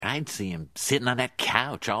I'd see him sitting on that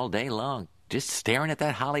couch all day long, just staring at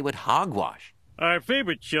that Hollywood hogwash. Our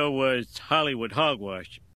favorite show was Hollywood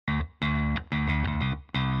Hogwash.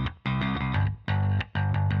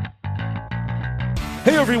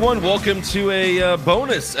 Hey everyone, welcome to a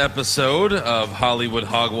bonus episode of Hollywood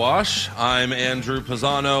Hogwash. I'm Andrew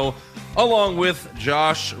Pisano, along with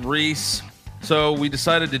Josh Reese. So we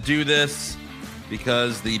decided to do this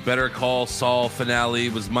because the Better Call Saul finale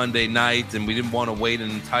was Monday night, and we didn't want to wait an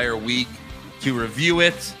entire week to review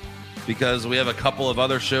it because we have a couple of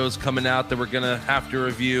other shows coming out that we're going to have to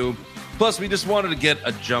review. Plus, we just wanted to get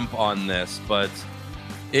a jump on this, but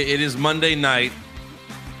it is Monday night.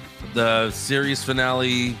 The series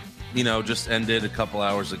finale, just ended a couple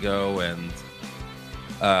hours ago, and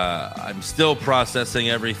I'm still processing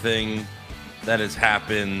everything that has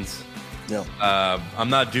happened. Yeah. I'm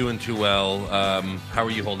not doing too well. How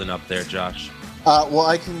are you holding up there, Josh? Well,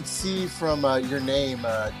 I can see from your name,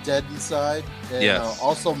 Dead Inside, and yes.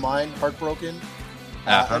 Also mine, Heartbroken.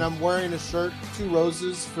 And I'm wearing a shirt, 2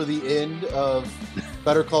 roses for the end of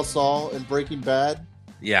Better Call Saul and Breaking Bad.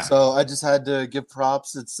 Yeah. So I just had to give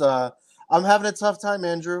props. It's I'm having a tough time,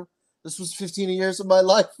 Andrew. This was 15 years of my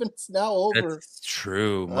life, and it's now over. It's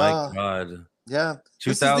true. My God. Yeah.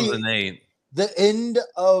 2008. The end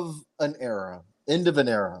of an era. End of an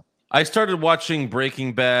era. I started watching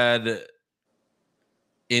Breaking Bad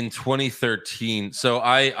in 2013. So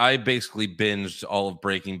I basically binged all of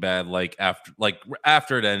Breaking Bad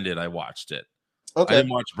after it ended. I watched it. Okay. I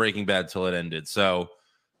didn't watch Breaking Bad till it ended. So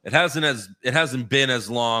it hasn't been as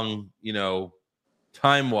long,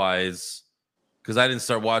 time-wise, because I didn't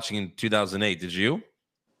start watching in 2008. Did you?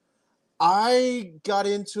 I got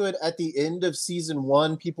into it at the end of season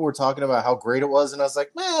 1. People were talking about how great it was, and I was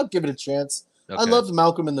like, I'll give it a chance. Okay. I loved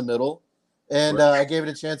Malcolm in the Middle, and I gave it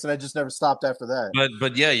a chance, and I just never stopped after that.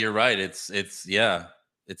 But yeah, you're right. It's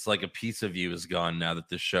like a piece of you is gone now that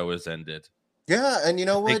this show has ended. Yeah, and you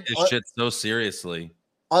know what? Take this shit so seriously.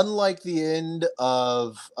 Unlike the end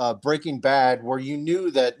of Breaking Bad, where you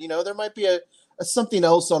knew that there might be a something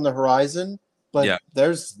else on the horizon, but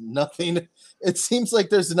there's nothing. It seems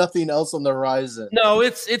like there's nothing else on the horizon. No,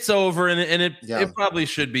 it's over, and it probably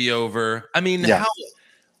should be over. I mean,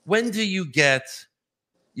 when do you get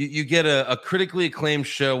you get a critically acclaimed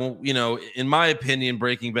show? In my opinion,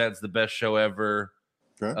 Breaking Bad's the best show ever,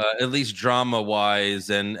 at least drama wise,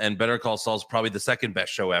 and Better Call Saul's probably the second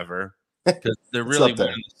best show ever because they're really one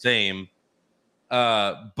and the same.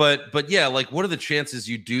 But yeah, like, what are the chances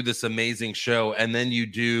you do this amazing show and then you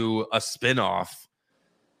do a spinoff?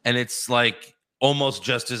 And it's like almost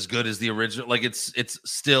just as good as the original. Like it's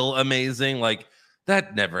still amazing. Like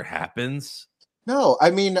that never happens. No, I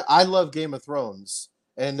mean, I love Game of Thrones,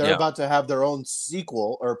 and they're about to have their own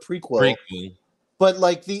sequel or prequel. But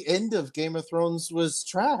like the end of Game of Thrones was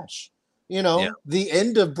trash. The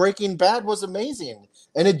end of Breaking Bad was amazing,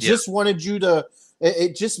 and it just wanted you to.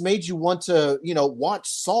 It just made you want to, watch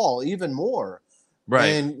Saul even more. Right.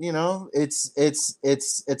 And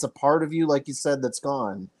it's a part of you, like you said, that's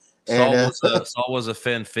gone. Saul was a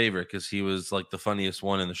fan favorite because he was like the funniest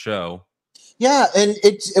one in the show. Yeah, and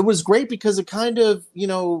it was great because it kind of, you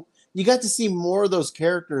got to see more of those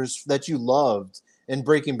characters that you loved in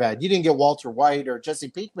Breaking Bad. You didn't get Walter White or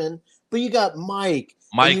Jesse Pinkman, but you got Mike.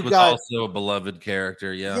 Mike was also a beloved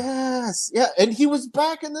character, yeah. Yes, yeah, and he was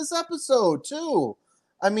back in this episode too.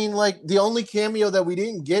 I mean, like the only cameo that we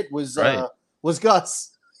didn't get was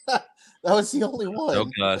Gus. That was the only one. No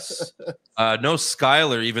Gus. No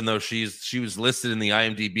Skylar, even though she was listed in the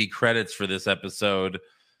IMDb credits for this episode.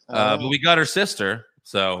 But we got her sister,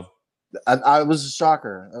 so I was a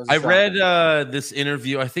shocker. I read this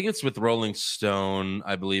interview. I think it's with Rolling Stone.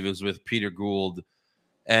 I believe it was with Peter Gould.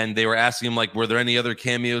 And they were asking him, like, were there any other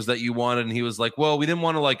cameos that you wanted? And he was like, well, we didn't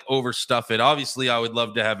want to, like, overstuff it. Obviously, I would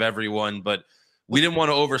love to have everyone, but we didn't want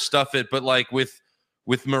to overstuff it. But, like, with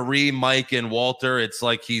Marie, Mike, and Walter, it's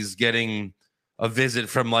like he's getting a visit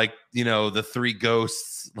from, like, the 3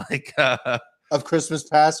 ghosts, like, of Christmas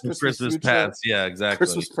Past, Christmas Past. Yeah, exactly.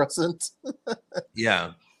 Christmas Present.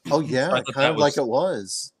 Yeah. Oh, yeah, kind of like it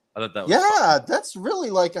was. I thought that was fun. That's really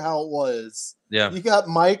like how it was. Yeah. You got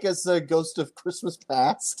Mike as the ghost of Christmas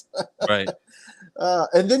Past. Right.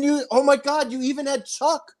 And then oh my God, you even had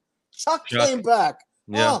Chuck. Chuck came back.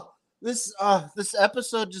 Yeah. Oh, this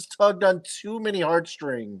episode just tugged on too many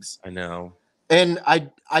heartstrings. I know. And I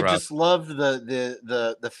just loved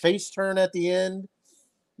the face turn at the end.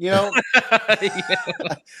 For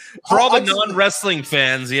all the non-wrestling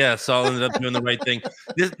fans, Saul ended up doing the right thing.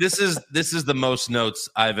 This is the most notes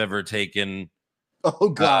I've ever taken. Oh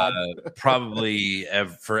God, probably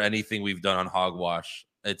for anything we've done on Hogwash.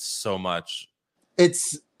 It's so much.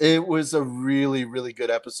 It's It was a really, really good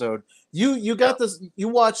episode. You got this. You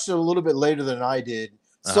watched it a little bit later than I did,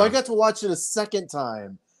 so I got to watch it a second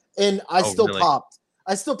time, and I still really? popped.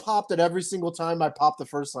 I still popped it every single time I popped the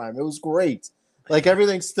first time. It was great. Like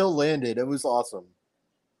everything still landed. It was awesome.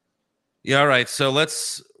 Yeah. All right. So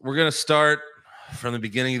we're gonna start from the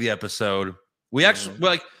beginning of the episode. We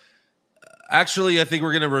actually, I think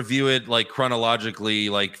we're gonna review it like chronologically,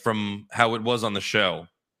 like from how it was on the show.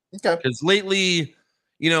 Okay. Because lately,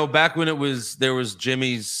 back when there was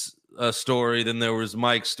Jimmy's story, then there was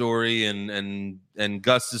Mike's story and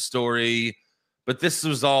Gus's story, but this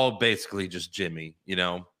was all basically just Jimmy.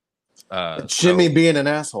 Jimmy being an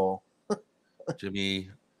asshole. Jimmy,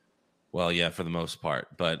 well, yeah, for the most part.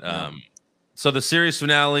 But so the series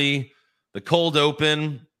finale, the cold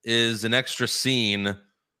open, is an extra scene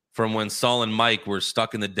from when Saul and Mike were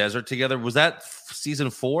stuck in the desert together. Was that season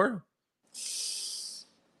 4?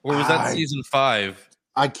 Or was that season 5?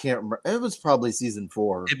 I can't remember. It was probably season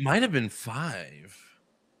 4. It might have been 5.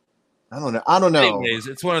 I don't know. Anyways,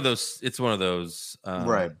 it's one of those.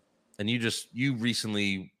 Right. And you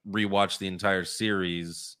recently rewatched the entire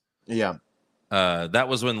series. Yeah. That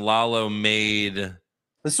was when Lalo made.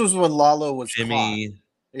 This was when Lalo was Jimmy. Caught.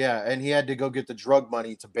 Yeah, and he had to go get the drug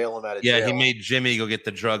money to bail him out of jail. Yeah, he made Jimmy go get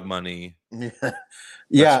the drug money.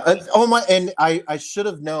 Yeah. Oh my! And I should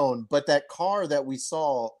have known, but that car that we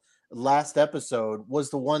saw last episode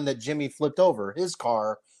was the one that Jimmy flipped over. His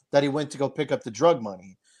car that he went to go pick up the drug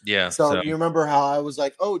money. Yeah. So you remember how I was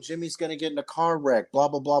like, "Oh, Jimmy's gonna get in a car wreck," blah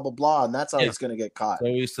blah blah blah blah, and that's how he's gonna get caught. So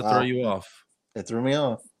we used to throw you off. It threw me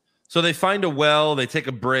off. So they find a well. They take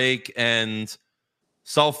a break, and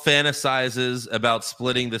Saul fantasizes about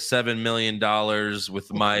splitting the $7 million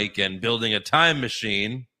with Mike and building a time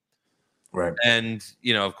machine. Right. And,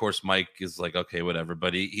 of course, Mike is like, okay, whatever.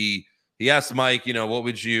 But he asked Mike, what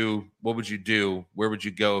would you do? Where would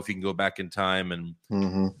you go if you can go back in time?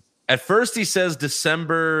 And at first he says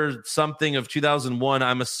December something of 2001.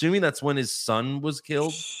 I'm assuming that's when his son was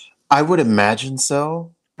killed. I would imagine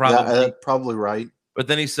so. Probably. Yeah, probably right. But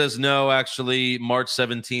then he says, no, actually, March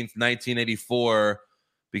 17th, 1984.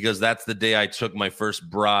 Because that's the day I took my first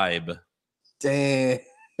bribe. Damn.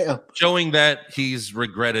 Showing that he's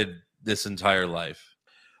regretted this entire life.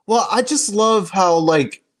 Well, I just love how,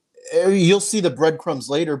 you'll see the breadcrumbs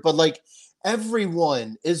later, but,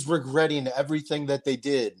 everyone is regretting everything that they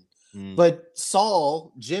did. But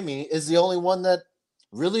Saul, Jimmy, is the only one that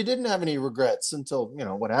really didn't have any regrets until,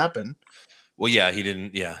 what happened. Well, yeah, he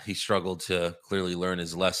didn't. Yeah, he struggled to clearly learn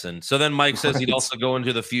his lesson. So then Mike says he'd also go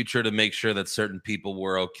into the future to make sure that certain people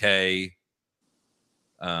were okay.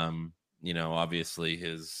 Obviously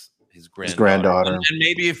his granddaughter. And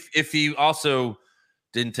maybe if he also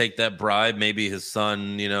didn't take that bribe, maybe his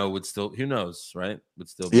son, would still, who knows, right? Would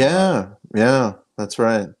still be alive. Yeah, that's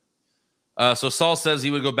right. So Saul says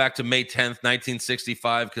he would go back to May 10th,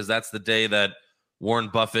 1965, because that's the day that Warren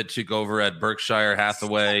Buffett took over at Berkshire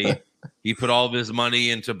Hathaway. He put all of his money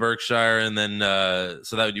into Berkshire, and then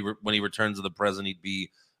so that when he returns to the present, he'd be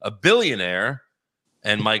a billionaire.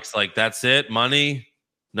 And Mike's like, "That's it, money,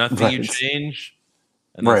 nothing you change."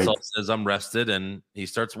 And then Saul says, "I'm rested," and he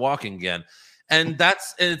starts walking again. And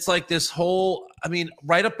it's like this whole. I mean,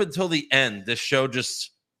 right up until the end, this show just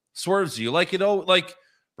swerves you, like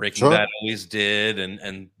Breaking Bad always did,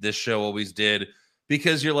 and this show always did,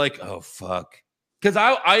 because you're like, "Oh fuck," because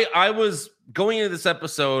I was going into this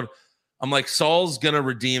episode. I'm like, Saul's going to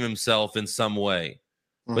redeem himself in some way.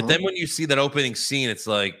 But then when you see that opening scene, it's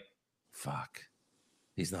like, fuck,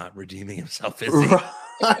 he's not redeeming himself, is he?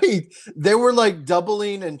 Right. They were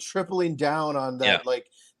doubling and tripling down on that,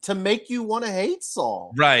 to make you want to hate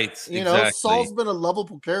Saul. Right. Exactly. Saul's been a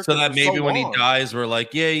lovable character. So that maybe when he dies, we're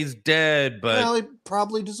like, yeah, he's dead. But he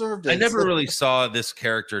probably deserved it. I never really saw this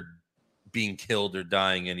character being killed or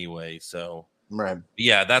dying anyway. So, right.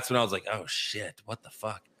 Yeah, that's when I was like, oh, shit, what the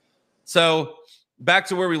fuck? So back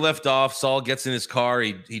to where we left off, Saul gets in his car.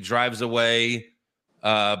 He drives away,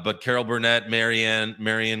 but Carol Burnett,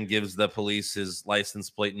 Marion gives the police his license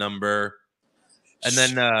plate number, and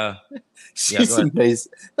then she's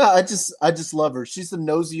amazing. No, I just love her. She's the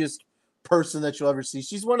nosiest person that you'll ever see.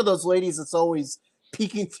 She's one of those ladies that's always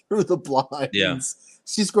peeking through the blinds. Yeah,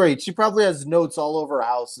 she's great. She probably has notes all over her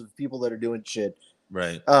house of people that are doing shit.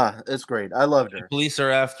 Right. It's great. I loved her. The police are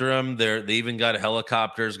after him. They even got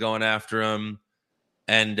helicopters going after him.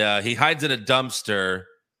 And he hides in a dumpster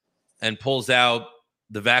and pulls out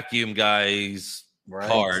the vacuum guy's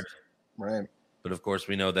card. Right. But of course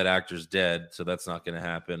we know that actor's dead, so that's not going to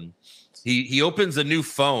happen. He opens a new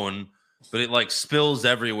phone, but it spills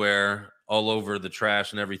everywhere, all over the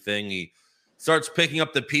trash and everything. He starts picking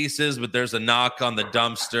up the pieces, but there's a knock on the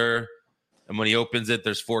dumpster. And when he opens it,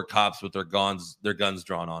 there's 4 cops with their guns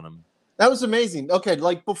drawn on them. That was amazing. Okay,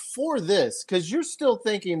 like before this, because you're still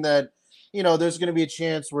thinking that, there's going to be a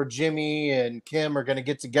chance where Jimmy and Kim are going to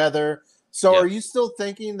get together. So are you still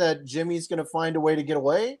thinking that Jimmy's going to find a way to get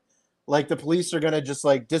away? Like the police are going to just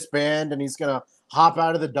like disband and he's going to hop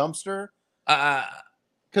out of the dumpster?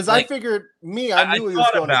 Because I figured I knew he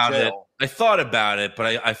was going to jail. I thought about it,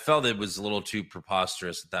 but I felt it was a little too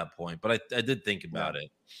preposterous at that point. But I did think about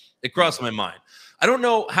it. It crossed my mind. I don't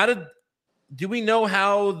know. Do we know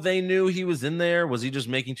how they knew he was in there? Was he just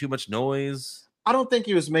making too much noise? I don't think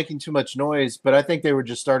he was making too much noise, but I think they were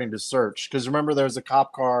just starting to search. Because remember, there was a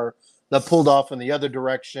cop car that pulled off in the other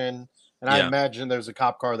direction. And I imagine there's a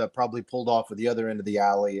cop car that probably pulled off at the other end of the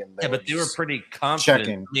alley. And but they were pretty confident.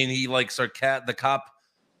 Checking. I mean, he the cop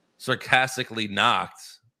sarcastically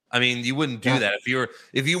knocked. I mean, you wouldn't do that.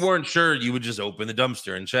 If you weren't sure, you would just open the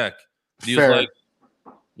dumpster and check. He was like,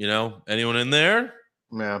 anyone in there?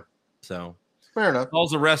 Yeah. So fair enough.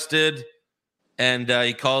 Saul's arrested, and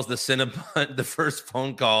he calls the Cinnabon. The first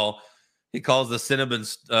phone call, he calls the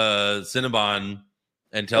Cinnabon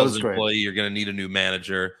and tells the employee, "You're going to need a new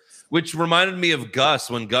manager," which reminded me of Gus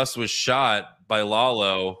when Gus was shot by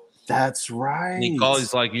Lalo. That's right. And he calls.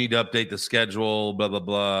 He's like, "You need to update the schedule." Blah blah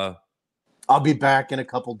blah. I'll be back in a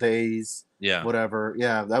couple days. Yeah. Whatever.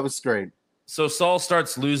 Yeah, that was great. So Saul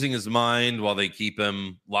starts losing his mind while they keep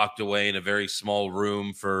him locked away in a very small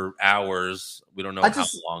room for hours. We don't know how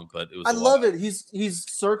long, but it was. I love it. He's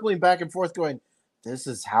circling back and forth, going, "This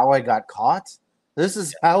is how I got caught. This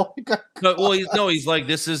is how I got caught." He's like,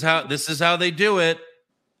 "This is how they do it.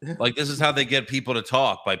 Like this is how they get people to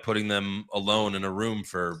talk by putting them alone in a room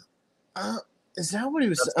for." Is that what he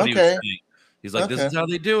was saying? Okay. He's like, "This is how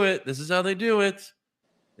they do it. This is how they do it."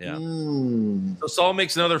 Yeah. So Saul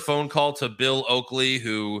makes another phone call to Bill Oakley,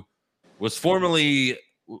 who was formerly,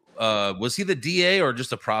 was he the DA or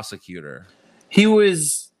just a prosecutor? He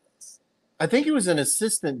was, I think he was an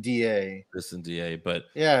assistant DA. Assistant DA, but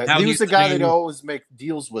yeah, he was the guy that always make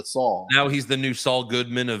deals with Saul. Now he's the new Saul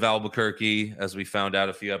Goodman of Albuquerque, as we found out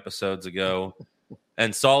a few episodes ago.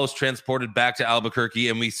 And Saul is transported back to Albuquerque,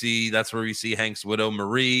 and that's where we see Hank's widow,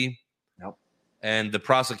 Marie. And the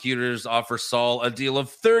prosecutors offer Saul a deal of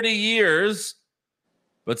 30 years.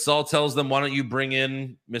 But Saul tells them, "Why don't you bring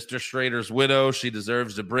in Mr. Schrader's widow? She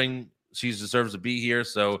deserves to be here."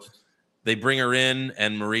 So they bring her in,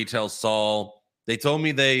 and Marie tells Saul, "They told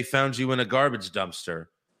me they found you in a garbage dumpster."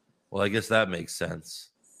 Well, I guess that makes sense.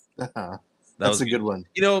 That's a good one.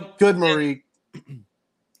 Good, Marie.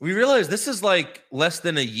 We realize this is like less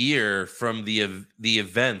than a year from the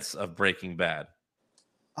events of Breaking Bad.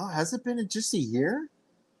 Oh, has it been just a year?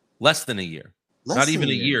 Less than a year. Not even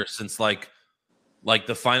a year since like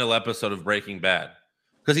the final episode of Breaking Bad.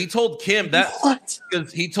 Because he told Kim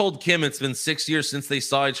because he told Kim it's been 6 years since they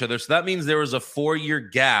saw each other. So that means there was a 4-year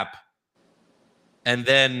gap. And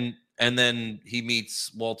then he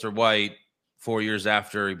meets Walter White 4 years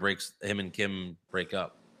after him and Kim break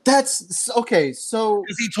up. That's okay. So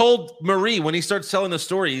he told Marie when he starts telling the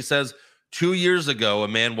story, he says, 2 years ago, a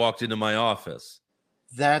man walked into my office.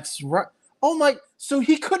 That's right. Oh my! So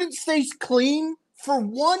he couldn't stay clean for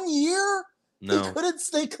 1 year. No, he couldn't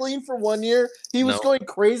stay clean for 1 year. He was going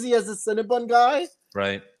crazy as a Cinnabon guy.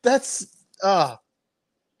 Right. That's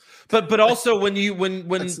But also when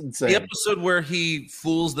the episode where he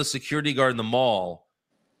fools the security guard in the mall,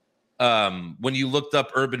 when you looked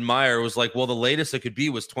up Urban Meyer, it was like, well, the latest it could be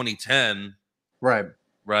was 2010. Right.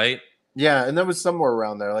 Right. Yeah, and that was somewhere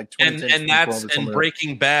around there, like 2010. And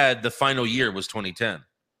Breaking Bad, the final year was 2010.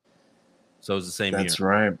 So it was the same year. That's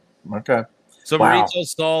right. Okay. So Marie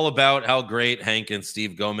tells Saul about how great Hank and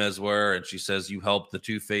Steve Gomez were, and she says, "You helped the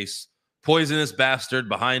two-faced poisonous bastard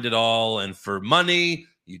behind it all, and for money,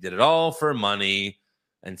 you did it all for money."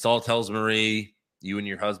 And Saul tells Marie, "You and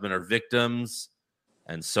your husband are victims,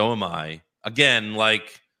 and so am I." Again,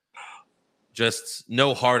 like, just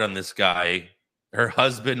no heart on this guy. Her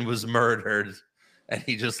husband was murdered, and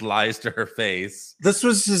he just lies to her face. This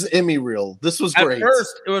was his Emmy reel. This was great. At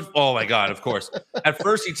first, it was, oh my God, of course. At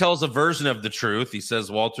first, he tells a version of the truth. He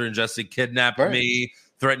says, Walter and Jesse kidnapped me,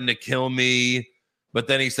 threatened to kill me. But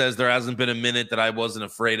then he says, there hasn't been a minute that I wasn't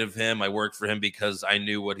afraid of him. I worked for him because I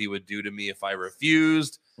knew what he would do to me if I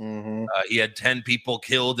refused. Mm-hmm. He had 10 people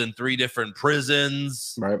killed in 3 different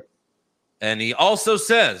prisons. Right. And he also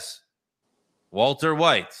says, Walter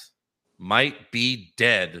White might be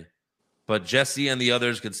dead, but Jesse and the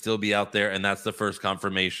others could still be out there, and that's the first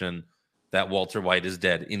confirmation that Walter White is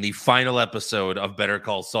dead. In the final episode of Better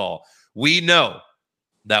Call Saul, we know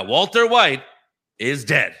that Walter White is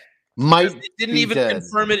dead. Might They didn't be even dead.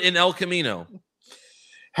 confirm it in El Camino.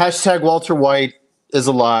 Hashtag Walter White is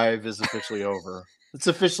alive is officially over. It's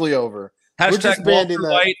officially over. We're just Hashtag banding Walter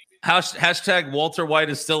that. White. Hashtag Walter White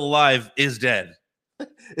is still alive, is dead.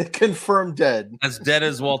 Confirmed dead. As dead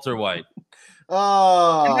as Walter White.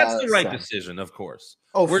 Oh, And that's the right decision, of course.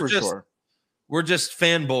 Oh, We're for just, sure. We're just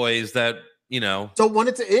fanboys that, don't want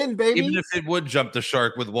it to end, baby. even if it would jump the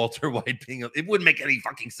shark with Walter White being, it wouldn't make any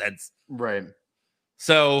fucking sense. Right.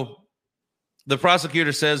 So the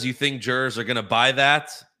prosecutor says, you think jurors are going to buy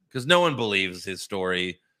that? Because no one believes his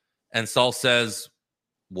story. And Saul says,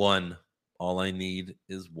 one. All I need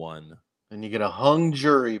is one. And you get a hung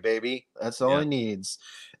jury, baby. That's all Yeah. he needs.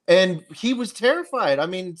 And he was terrified. I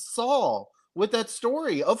mean, Saul, with that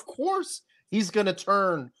story, of course he's going to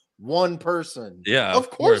turn one person. Yeah, Of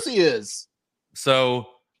course he is. So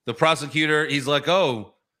the prosecutor, he's like,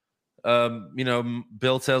 Bill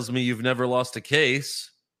tells me you've never lost a case,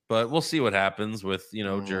 but we'll see what happens with,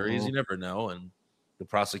 juries. You never know. And the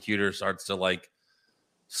prosecutor starts to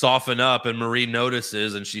soften up, and Marie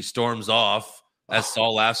notices, and she storms off as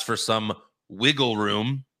Saul asks for some wiggle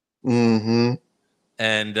room. Mm-hmm.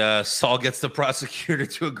 And Saul gets the prosecutor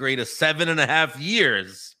to agree to 7.5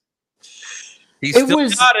 years. He still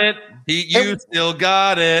got it. You still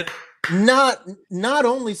got it. Not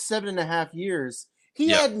only 7.5 years. He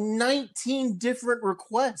had 19 different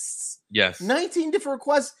requests. Yes. 19 different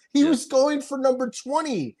requests. He was going for number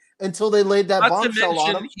 20 until they laid that bombshell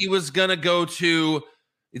on him. He was going to go to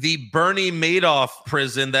the Bernie Madoff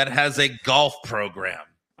prison that has a golf program.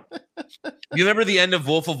 You remember the end of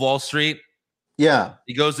Wolf of Wall Street? Yeah.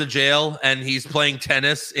 He goes to jail and he's playing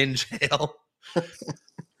tennis in jail.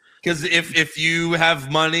 Because if you have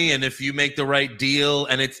money and if you make the right deal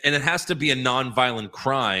and it has to be a nonviolent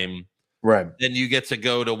crime, right? Then you get to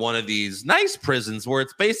go to one of these nice prisons where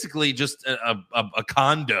it's basically just a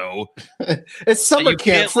condo. It's summer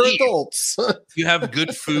camp for adults. You have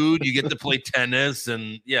good food, you get to play tennis,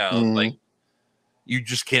 and you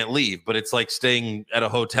just can't leave. But it's like staying at a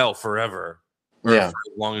hotel forever. For as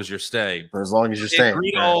long as you're staying. For as long as you're staying.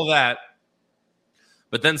 Agreed all that.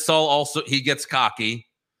 But then Saul also he gets cocky.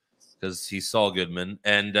 Because he's Saul Goodman,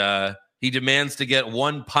 and he demands to get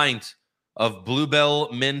 1 pint of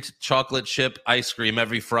Bluebell mint chocolate chip ice cream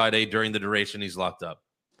every Friday during the duration he's locked up.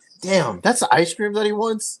 Damn, that's the ice cream that he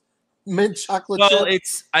wants? Mint chocolate chip? Well,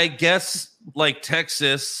 it's, I guess, like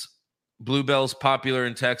Texas, Bluebell's popular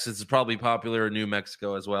in Texas. It's probably popular in New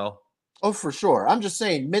Mexico as well. Oh, for sure. I'm just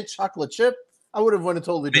saying, mint chocolate chip, I would have won a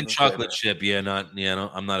totally different mint chocolate flavor. chip, no,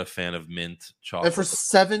 I'm not a fan of mint chocolate. And for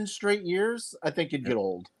 7 straight years, I think you'd get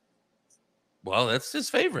old. Well, that's his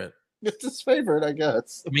favorite. It's his favorite, I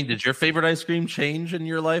guess. I mean, did your favorite ice cream change in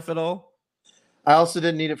your life at all? I also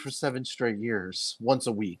didn't eat it for 7 straight years, once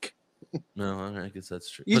a week. No, I guess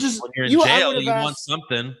that's true. When you're in jail, you want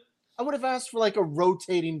something. I would have asked for like a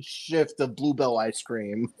rotating shift of Bluebell ice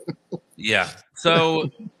cream. Yeah. So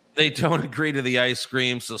they don't agree to the ice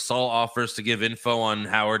cream. So Saul offers to give info on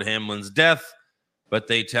Howard Hamlin's death, but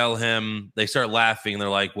they tell him, they start laughing. And they're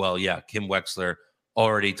like, well, yeah, Kim Wexler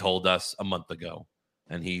already told us a month ago.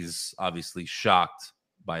 And he's obviously shocked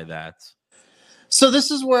by that. So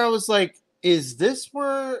this is where I was like, is this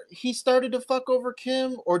where he started to fuck over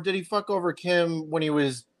Kim? Or did he fuck over Kim when he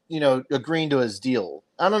was, agreeing to his deal?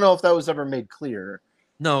 I don't know if that was ever made clear.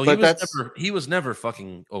 No, he was never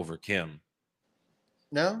fucking over Kim.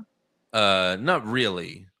 No? Not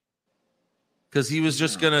really. Because he was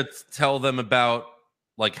just going to tell them about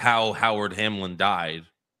like how Howard Hamlin died.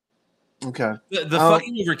 Okay. The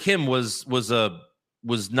fucking over Kim was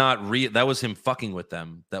not real. That was him fucking with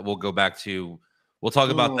them. That we'll go back to. We'll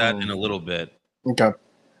talk about that in a little bit. Okay.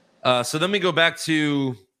 So then we go back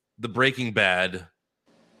to the Breaking Bad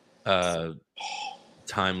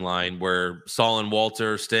timeline where Saul and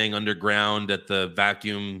Walter are staying underground at the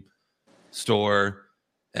vacuum store,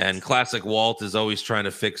 and classic Walt is always trying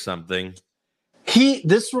to fix something.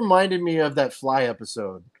 This reminded me of that Fly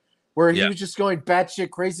episode where he was just going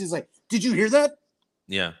batshit crazy. He's like, "Did you hear that?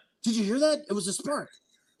 Yeah. Did you hear that? It was a spark.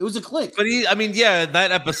 It was a click." But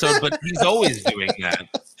that episode, but he's always doing that.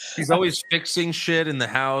 He's always fixing shit in the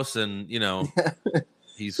house, and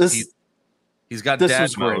he's got dad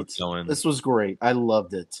mode going. This was great. I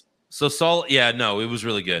loved it. So Saul, it was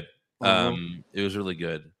really good. It was really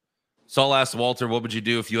good. Saul asked Walter, "What would you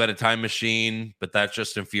do if you had a time machine?" But that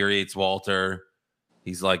just infuriates Walter.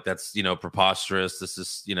 He's like, "That's preposterous. This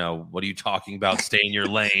is what are you talking about? Stay in your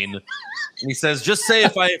lane." And he says, Just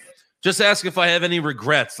ask if I have any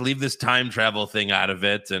regrets. Leave this time travel thing out of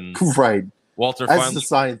it." And right. Walter as the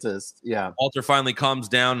scientist, yeah. Walter finally calms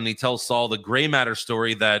down and he tells Saul the gray matter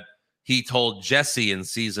story that he told Jesse in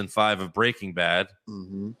season 5 of Breaking Bad,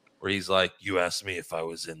 where he's like, "You asked me if I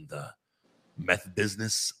was in the meth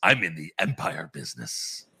business. I'm in the empire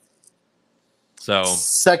business." So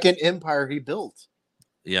second empire he built.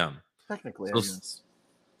 Yeah, technically.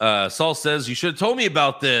 Saul says, "You should have told me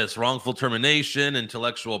about this. Wrongful termination,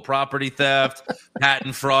 intellectual property theft,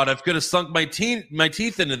 patent fraud. I could have sunk my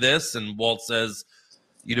teeth into this." And Walt says,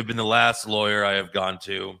 "You'd have been the last lawyer I have gone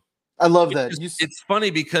to." I love that. It's funny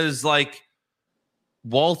because, like,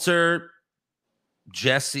 Walter,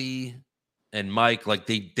 Jesse, and Mike, like,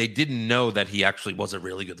 they didn't know that he actually was a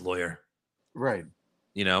really good lawyer. Right.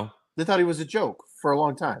 You know? They thought he was a joke for a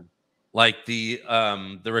long time. Like the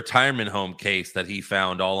retirement home case that he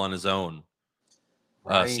found all on his own.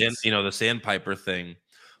 Right. The Sandpiper thing.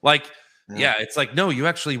 Like, yeah, it's like, no, you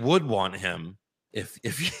actually would want him if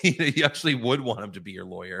you actually would want him to be your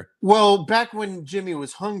lawyer. Well, back when Jimmy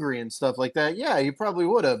was hungry and stuff like that, yeah, you probably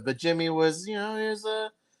would have. But Jimmy was, he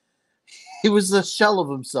was a shell of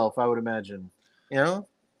himself, I would imagine.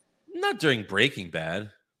 Not during Breaking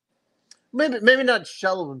Bad. Maybe not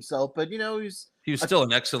shell of himself, but he was still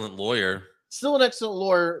an excellent lawyer. Still an excellent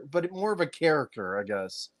lawyer, but more of a character, I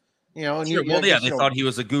guess. And sure. They thought he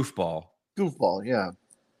was a goofball. Goofball, yeah.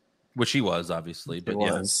 Which he was, obviously. But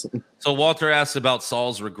yeah. So Walter asks about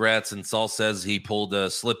Saul's regrets, and Saul says he pulled a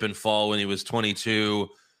slip and fall when he was 22,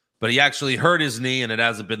 but he actually hurt his knee, and it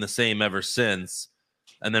hasn't been the same ever since.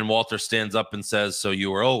 And then Walter stands up and says, "So you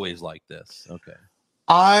were always like this?" Okay.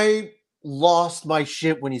 I lost my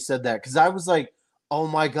shit when he said that, because I was like, oh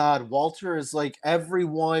my God, Walter is like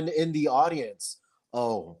everyone in the audience.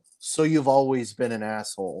 Oh, so you've always been an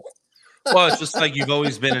asshole. Well, it's just like you've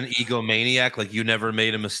always been an egomaniac, like you never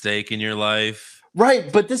made a mistake in your life.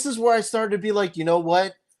 Right, but this is where I started to be like, you know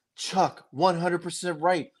what? Chuck, 100%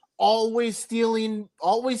 right. Always stealing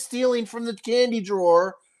from the candy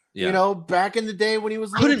drawer. Yeah. Back in the day when he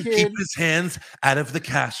was a little kid. Keep his hands out of the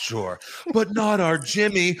cash drawer. But not our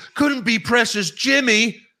Jimmy. Couldn't be precious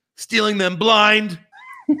Jimmy stealing them blind.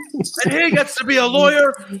 And he gets to be a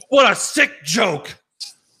lawyer? What a sick joke.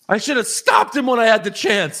 I should have stopped him when I had the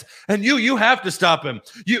chance. And you have to stop him.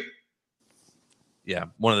 Yeah,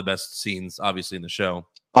 one of the best scenes, obviously, in the show.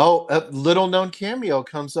 Oh, a little-known cameo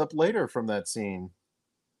comes up later from that scene.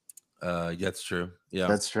 That's true. Yeah.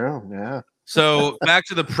 That's true, yeah. So back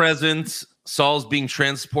to the present. Saul's being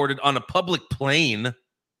transported on a public plane.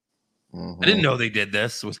 I didn't know they did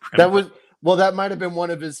this with criminals. That might have been one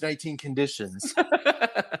of his 19 conditions.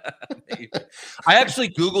 I actually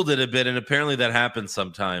Googled it a bit, and apparently that happens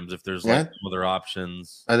sometimes if there's like other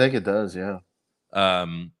options. I think it does, yeah.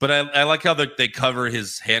 But I like how they cover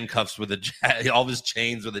his handcuffs with all his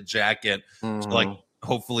chains with a jacket. So like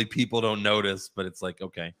hopefully people don't notice, but it's like,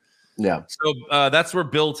 okay. Yeah. So that's where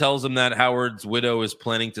Bill tells him that Howard's widow is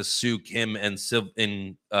planning to sue him in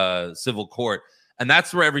civil court. And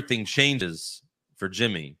that's where everything changes for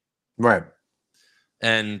Jimmy. Right.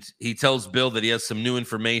 And he tells Bill that he has some new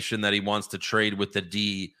information that he wants to trade with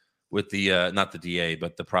not the DA,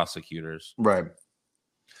 but the prosecutors. Right.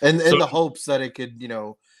 And the hopes that it could,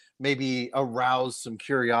 maybe arouse some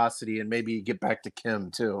curiosity and maybe get back to Kim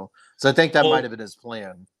too. So I think that might have been his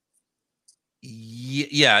plan.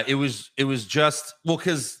 Yeah, it was just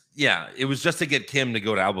it was just to get Kim to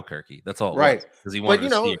go to Albuquerque. That's all, right? Because he wanted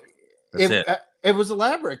to see her. It was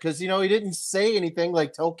elaborate because he didn't say anything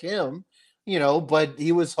like tell Kim, but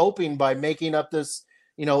he was hoping by making up this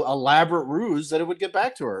elaborate ruse that it would get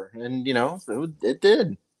back to her, and it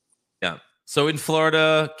did. Yeah. So in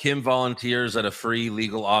Florida, Kim volunteers at a free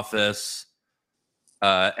legal office.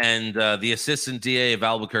 And the assistant DA of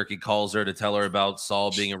Albuquerque calls her to tell her about Saul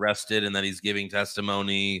being arrested and that he's giving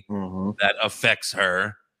testimony that affects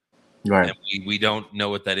her. Right. And we don't know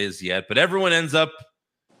what that is yet. But everyone ends up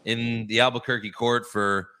in the Albuquerque court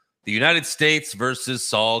for the United States versus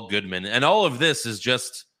Saul Goodman. And all of this is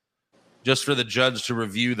just for the judge to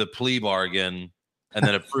review the plea bargain and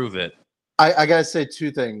then approve it. I got to say two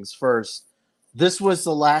things. First, this was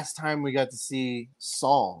the last time we got to see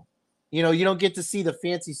Saul. You don't get to see the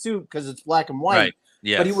fancy suit because it's black and white. Right.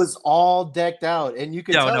 Yes. But he was all decked out, and you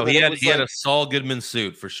could tell. No, he had a Saul Goodman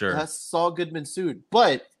suit for sure. A Saul Goodman suit.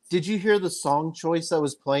 But did you hear the song choice that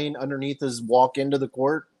was playing underneath his walk into the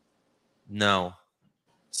court? No.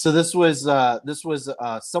 So this was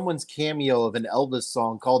someone's cameo of an Elvis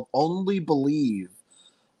song called "Only Believe,"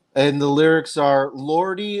 and the lyrics are,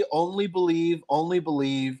 "Lordy, only believe,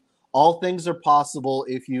 all things are possible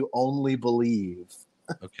if you only believe."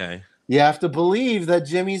 Okay. You have to believe that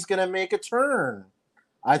Jimmy's going to make a turn.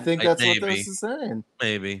 I think that's what this is saying.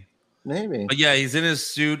 Maybe. But yeah, he's in his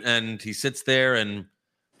suit and he sits there and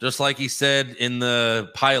Just like he said in the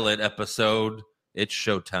pilot episode, it's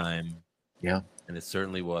showtime. Yeah. And it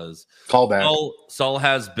certainly was. Callback. Saul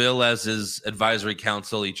has Bill as his advisory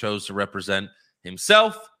counsel. He chose to represent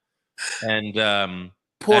himself. And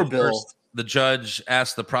poor Bill. First, the judge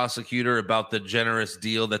asked the prosecutor about the generous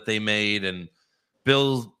deal that they made. And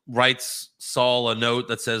Bill writes Saul a note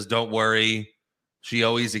that says, "Don't worry. She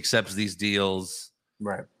always accepts these deals."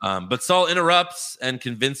 Right. But Saul interrupts and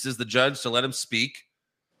convinces the judge to let him speak.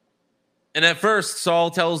 And at first, Saul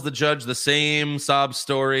tells the judge the same sob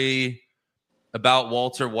story about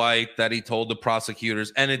Walter White that he told the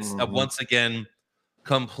prosecutors. And it's once again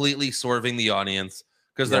completely swerving the audience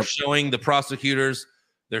because they're showing the prosecutors,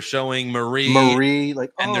 they're showing Marie,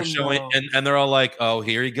 like, and they're showing, and they're all like, "Oh,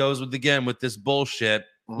 here he goes with this bullshit."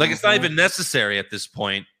 Like, it's not even necessary at this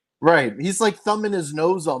point. Right. He's like thumbing his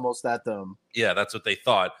nose almost at them. Yeah, that's what they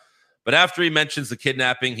thought. But after he mentions the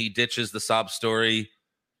kidnapping, he ditches the sob story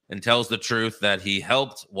and tells the truth that he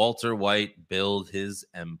helped Walter White build his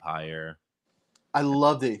empire. I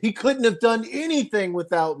loved it. He couldn't have done anything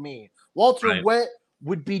without me. Walter White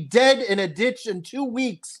would be dead in a ditch in 2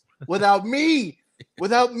 weeks without me.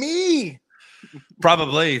 Without me.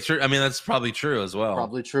 Probably true. I mean, that's probably true as well.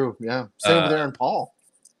 Probably true. Yeah. Same with Aaron Paul.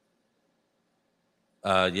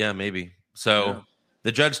 Yeah, maybe. So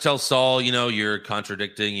the judge tells Saul, you're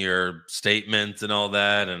contradicting your statement and all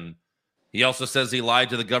that. And he also says he lied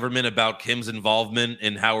to the government about Kim's involvement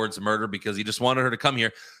in Howard's murder because he just wanted her to come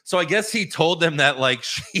here. So I guess he told them that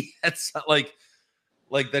she had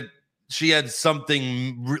that she had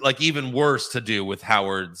something even worse to do with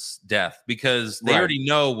Howard's death because they already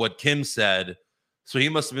know what Kim said. So he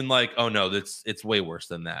must have been like, "Oh no, it's way worse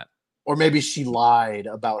than that." Or maybe she lied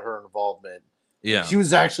about her involvement. Yeah, she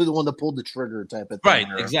was actually the one that pulled the trigger, type of thing.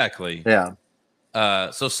 Right, exactly. Yeah.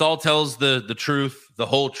 So Saul tells the truth, the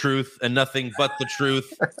whole truth, and nothing but the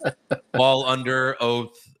truth, while under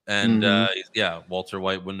oath. And Walter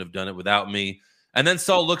White wouldn't have done it without me. And then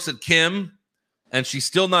Saul looks at Kim, and she's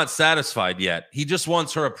still not satisfied yet. He just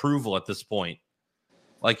wants her approval at this point.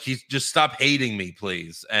 Like, he's just stop hating me,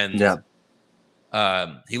 please. And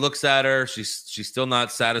he looks at her. She's still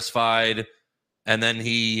not satisfied. And then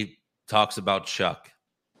he talks about Chuck.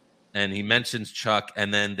 And he mentions Chuck,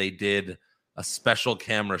 and then they did a special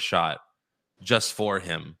camera shot just for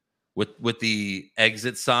him with the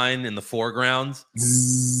exit sign in the foreground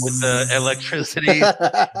with the electricity.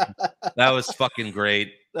 That was fucking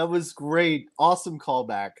great. That was great. Awesome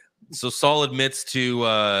callback. So Saul admits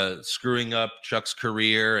to screwing up Chuck's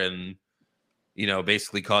career and,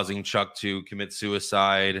 basically causing Chuck to commit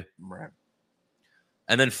suicide. Right.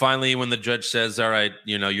 And then finally, when the judge says, "All right,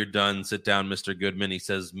 you're done. Sit down, Mr. Goodman," he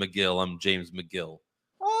says, "McGill, I'm James McGill."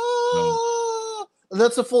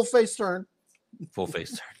 That's a full face turn. Full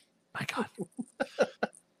face turn. My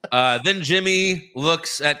God. Then Jimmy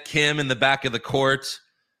looks at Kim in the back of the court,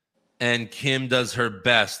 and Kim does her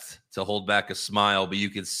best to hold back a smile, but you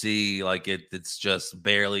can see it's just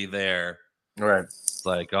barely there. Right. It's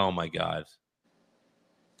like, oh my God.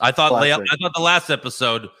 I thought the last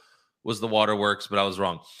episode was the waterworks, but I was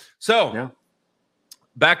wrong. So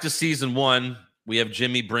back to season 1. We have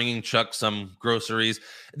Jimmy bringing Chuck some groceries.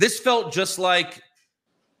 This felt just like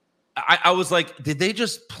I was like, did they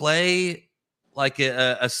just play like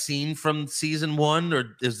a scene from season 1,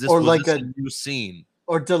 or is this a new scene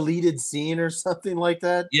or deleted scene or something like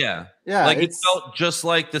that? Yeah. Like it felt just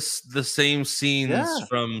like the same scenes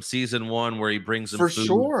from season 1 where he brings them for food.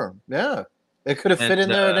 Sure. Yeah, it could have fit in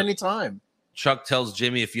there at any time. Chuck tells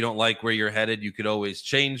Jimmy, if you don't like where you're headed, you could always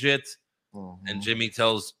change it. Mm-hmm. And Jimmy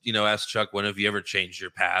asks Chuck, when have you ever changed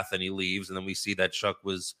your path? And he leaves. And then we see that Chuck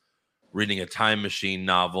was reading a time machine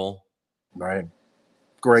novel. Right.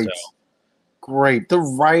 Great. Great. The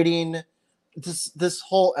writing, this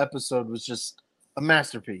whole episode was just a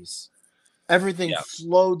masterpiece. Everything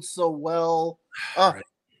flowed so well. Right.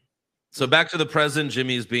 So back to the present,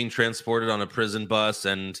 Jimmy is being transported on a prison bus,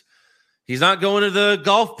 and he's not going to the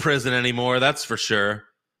golf prison anymore. That's for sure.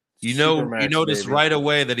 You notice right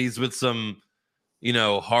away that he's with some,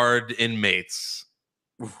 hard inmates.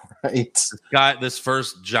 Right. This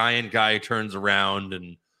first giant guy turns around,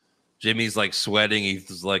 and Jimmy's like sweating.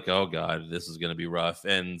 He's like, oh God, this is going to be rough.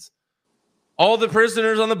 And all the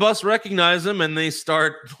prisoners on the bus recognize him, and they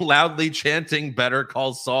start loudly chanting, "Better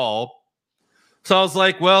call Saul." So I was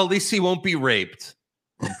like, well, at least he won't be raped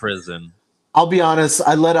in prison. I'll be honest.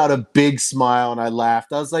 I let out a big smile and I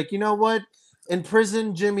laughed. I was like, you know what? In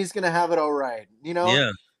prison, Jimmy's going to have it all right.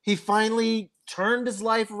 He finally turned his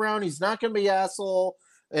life around. He's not going to be an asshole,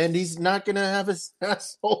 and he's not going to have his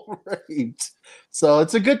asshole raped. So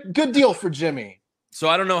it's a good deal for Jimmy. So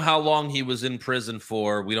I don't know how long he was in prison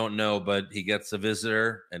for. We don't know, but he gets a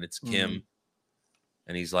visitor, and it's Kim.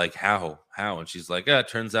 And he's like, how? And she's like, it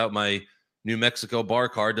turns out my New Mexico bar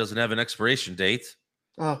card doesn't have an expiration date.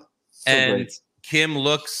 Oh, and great. Kim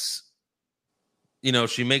looks,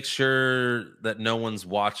 she makes sure that no one's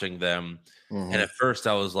watching them. And at first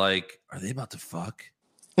I was like, are they about to fuck?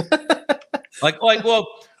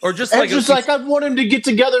 Or just like, just like I want him to get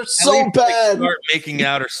together so bad. Start making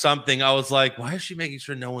out or something. I was like, why is she making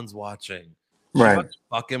sure no one's watching? Right.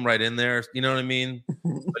 Fuck him right in there. You know what I mean?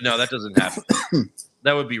 But no, that doesn't happen.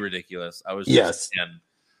 That would be ridiculous. I was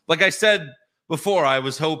like I said before, I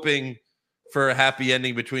was hoping for a happy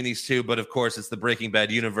ending between these two, but of course it's the Breaking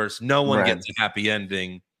Bad universe. No one gets a happy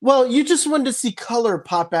ending. Well, you just wanted to see color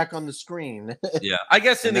pop back on the screen. Yeah. I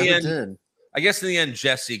guess in the end,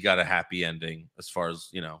 Jesse got a happy ending as far as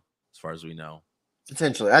we know.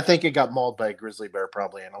 Potentially. I think it got mauled by a grizzly bear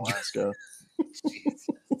probably in Alaska.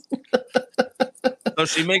 So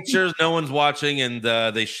she makes sure no one's watching, and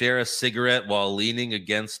they share a cigarette while leaning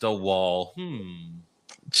against a wall.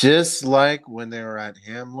 Just like when they were at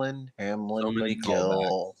Hamlin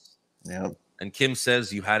McGill. Yep. And Kim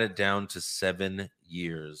says, you had it down to 7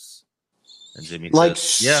 years. And Jimmy says,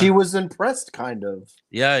 she was impressed, kind of.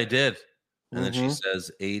 Yeah, I did. And then she says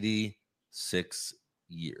 86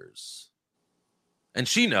 years. And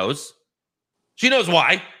she knows. She knows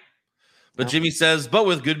why. But Jimmy says, but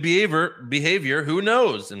with good behavior, who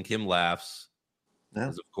knows? And Kim laughs.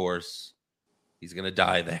 Because, of course, he's going to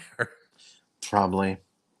die there. Probably.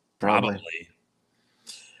 But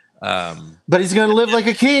he's going to live like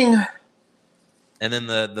a king. And then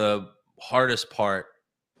the hardest part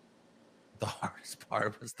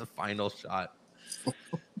was the final shot.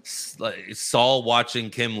 Saul watching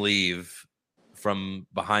Kim leave from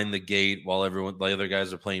behind the gate while the other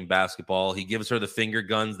guys are playing basketball. He gives her the finger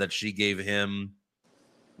guns that she gave him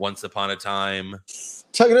once upon a time.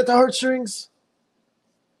 Tugging at the heartstrings.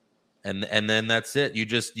 And then that's it.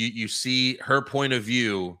 You see her point of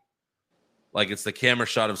view. Like it's the camera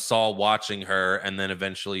shot of Saul watching her, and then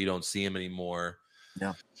eventually you don't see him anymore.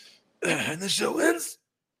 Yeah. And the show ends.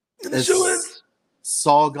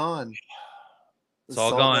 Saul gone. It's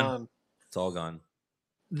all gone. It's all gone.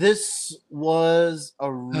 This was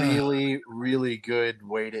a really, really good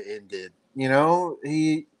way to end it.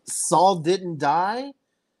 Saul didn't die,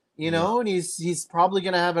 and he's probably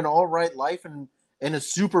going to have an all right life in a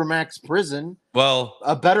supermax prison. Well,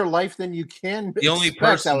 a better life than you can. The only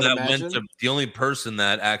person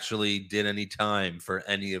that actually did any time for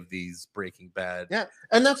any of these Breaking Bad. Yeah,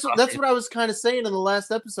 and that's what I was kind of saying in the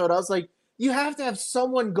last episode. I was like, you have to have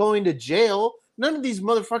someone going to jail. None of these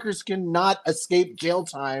motherfuckers can not escape jail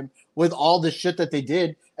time with all the shit that they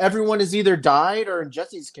did. Everyone has either died or, in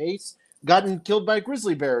Jesse's case, gotten killed by a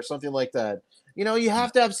grizzly bear or something like that. You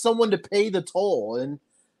have to have someone to pay the toll. And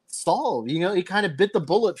Saul, he kind of bit the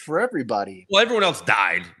bullet for everybody. Well, everyone else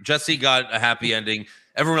died. Jesse got a happy ending.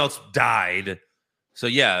 Everyone else died. So,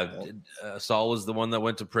 Saul was the one that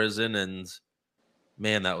went to prison. And,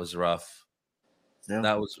 man, that was rough.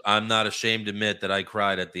 Yeah. I'm not ashamed to admit that I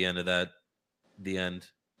cried at the end of that. The end,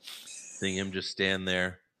 seeing him just stand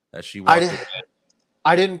there as she walked away.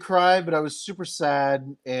 I didn't cry, but I was super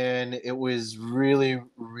sad, and it was really,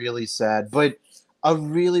 really sad. But a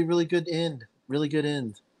really, really good end. Really good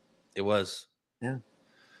end. It was. Yeah.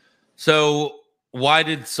 So why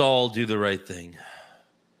did Saul do the right thing?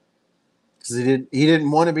 Because he didn't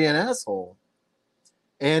want to be an asshole.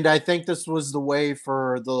 And I think this was the way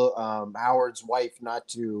for the Howard's wife not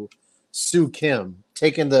to sue Kim,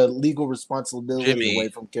 taking the legal responsibility away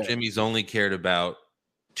from Kim. Jimmy's only cared about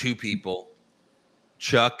two people,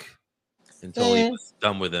 Chuck, until he was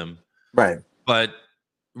done with him. Right. But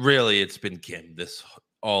really, it's been Kim this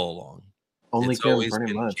all along. It's Kim,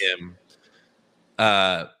 pretty much. Kim.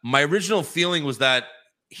 My original feeling was that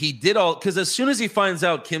he did all, because as soon as he finds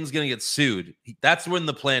out Kim's going to get sued, that's when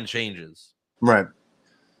the plan changes. Right.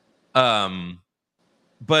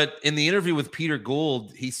 But in the interview with Peter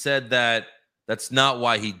Gould, he said that that's not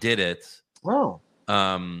why he did it. Oh.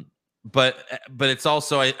 But it's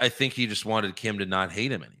also, I think he just wanted Kim to not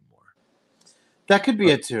hate him anymore. That could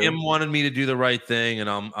be it too. Kim wanted me to do the right thing, and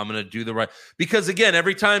I'm going to do the right, because again,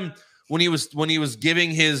 every time when he was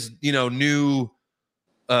giving his new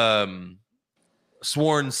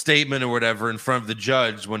sworn statement or whatever in front of the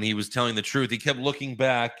judge, when he was telling the truth, he kept looking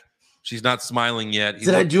back. She's not smiling yet.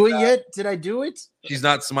 Did I do it yet? Did I do it? She's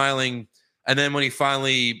not smiling. And then when he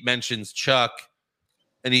finally mentions Chuck,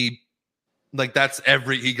 and he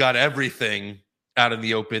got everything out in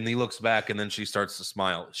the open. He looks back, and then she starts to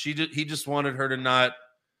smile. He just wanted her to not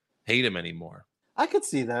hate him anymore. I could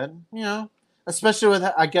see that. especially with,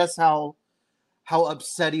 I guess, how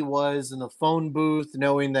upset he was in the phone booth,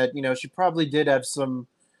 knowing that, she probably did have some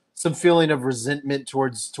feeling of resentment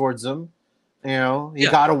towards him. He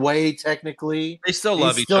got away technically. They still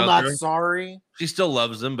love each other. Still not sorry. She still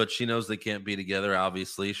loves him, but she knows they can't be together.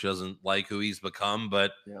 Obviously, she doesn't like who he's become,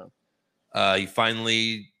 but he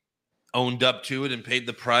finally owned up to it and paid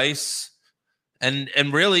the price. And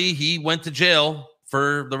really, he went to jail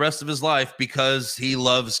for the rest of his life because he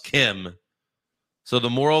loves Kim. So the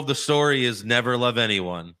moral of the story is never love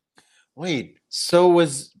anyone. Wait, so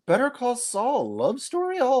was Better Call Saul a love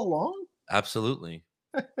story all along? Absolutely.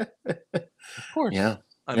 Of course. Yeah.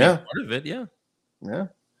 I mean, part of it, yeah. Yeah.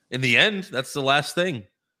 In the end, that's the last thing.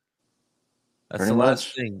 That's Pretty the much.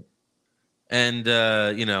 last thing. And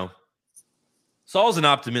Saul's an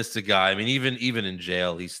optimistic guy. I mean, even in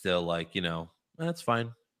jail, he's still like, that's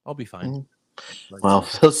fine. I'll be fine. Mm-hmm. Well,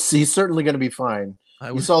 he's certainly going to be fine.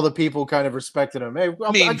 You saw the people kind of respected him. Hey,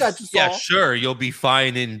 I got you, Saul. Yeah, sure. You'll be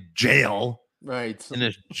fine in jail. Right. In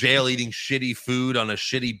a jail eating shitty food on a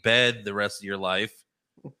shitty bed the rest of your life.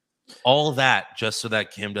 All that just so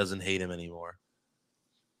that Kim doesn't hate him anymore.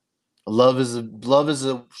 Love is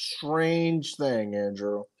a strange thing,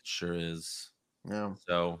 Andrew. It sure is. Yeah.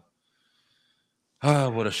 So,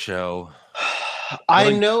 what a show.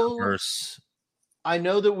 I know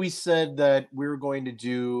that we said that we were going to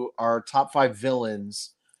do our top 5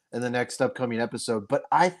 villains in the next upcoming episode, but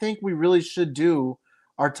I think we really should do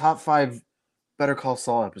our top 5 Better Call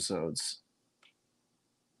Saul episodes.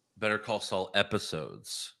 Better Call Saul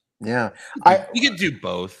episodes. Yeah. We could do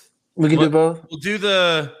both. We can do both? We'll do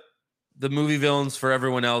the movie villains for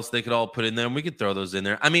everyone else. They could all put in there, and we could throw those in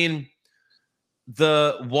there. I mean,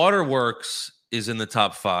 the Waterworks is in the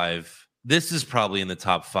top 5. This is probably in the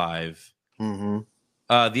top 5. Mm-hmm.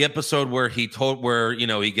 The episode where he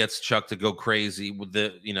gets Chuck to go crazy with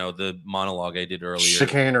the monologue I did earlier.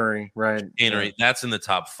 Chicanery, right? Chicanery. Yeah. That's in the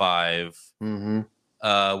top 5.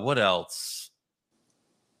 Mm-hmm. What else?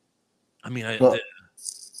 I mean,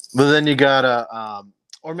 but then you got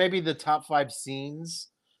or maybe the top 5 scenes.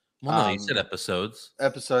 Well, no, you said episodes.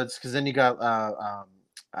 Episodes, because then you got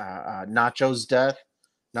Nacho's death.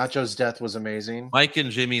 Nacho's death was amazing. Mike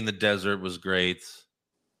and Jimmy in the desert was great.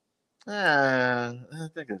 I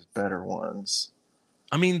think there's better ones.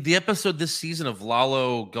 I mean, the episode this season of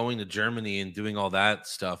Lalo going to Germany and doing all that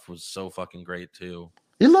stuff was so fucking great too.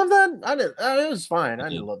 You love that? I didn't. It was fine. I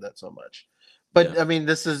didn't love that so much. But yeah. I mean,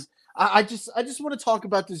 this is. I just want to talk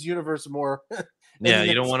about this universe more. Yeah,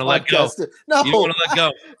 you don't want to let go. No, you don't want to let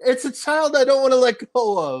go. It's a child I don't want to let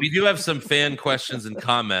go of. We do have some fan questions and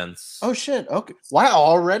comments. Oh shit! Okay, wow,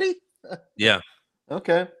 already? Yeah.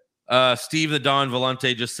 Okay. Steve the Don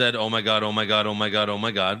Volante just said, "Oh my god! Oh my god! Oh my god! Oh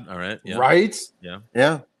my god!" All right. Yeah. Right. Yeah.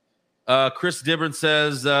 Yeah. Chris Dibburn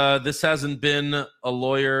says this hasn't been a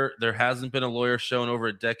lawyer. There hasn't been a lawyer show in over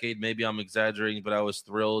a decade. Maybe I'm exaggerating, but I was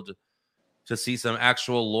thrilled to see some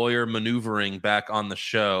actual lawyer maneuvering back on the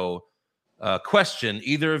show. Question: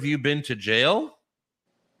 either of you been to jail?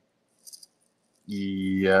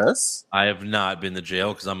 Yes. I have not been to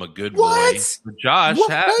jail because I'm a good what? boy. But Josh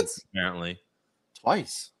has, apparently.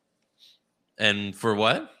 Twice. And for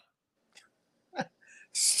what?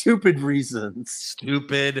 Stupid reasons.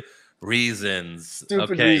 Stupid reasons.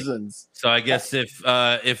 Stupid reasons. So I guess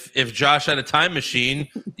if Josh had a time machine,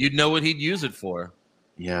 you'd know what he'd use it for.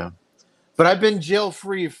 Yeah. But I've been jail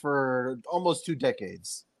free for almost 2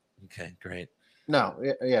 decades. Okay, great. No,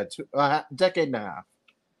 yeah, decade and a half.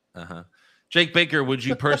 Uh-huh. Jake Baker, would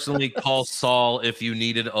you personally call Saul if you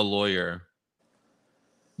needed a lawyer?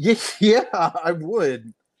 Yeah, I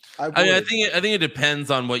would. I think it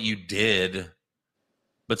depends on what you did,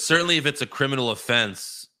 but certainly if it's a criminal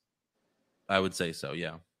offense, I would say so.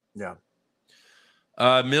 Yeah. Yeah.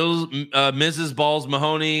 Mrs. Balls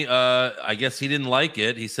Mahoney, I guess he didn't like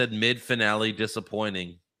it. He said mid-finale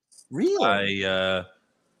disappointing. Really?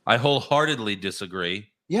 I wholeheartody disagree.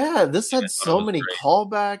 Yeah, this had so many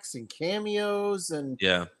callbacks and cameos and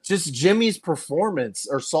just Jimmy's performance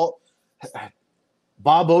or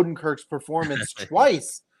Bob Odenkirk's performance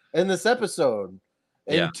twice in this episode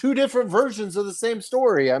in 2 different versions of the same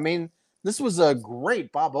story. I mean, this was a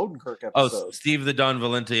great Bob Odenkirk episode. Oh, Steve the Don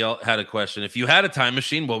Valente had a question. If you had a time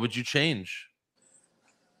machine, what would you change?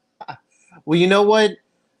 Well, you know what?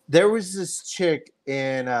 There was this chick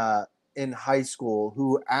in high school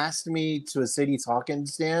who asked me to a Sadie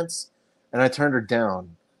Hawkins dance, and I turned her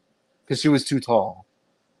down because she was too tall.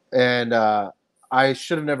 And I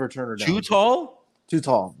should have never turned her down. Too tall? Too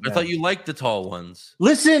tall. I thought you liked the tall ones.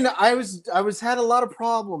 Listen, I had a lot of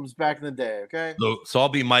problems back in the day, okay? So I'll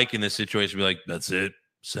be Mike in this situation, be like, that's it?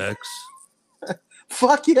 Sex?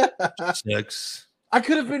 Fuck yeah. 6. I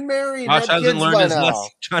could have been married. Josh hasn't learned his lesson.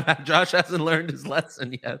 Josh hasn't learned his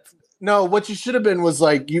lesson yet. No, what you should have been was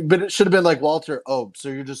like should have been like Walter. Oh, so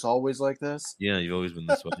you're just always like this? Yeah, you've always been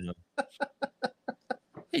this way.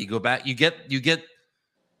 Hey, you go back. You get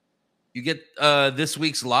this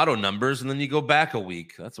week's lotto numbers, and then you go back a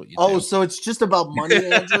week. That's what you do. Oh, so it's just about money,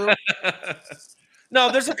 Andrew? No,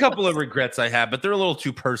 there's a couple of regrets I have, but they're a little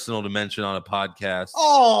too personal to mention on a podcast.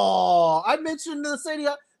 Oh, I mentioned the city.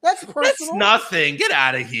 That's personal. That's nothing. Get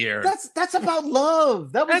out of here. That's about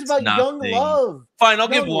love. That was about young love. Fine, I'll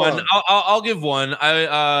give one. I'll give one.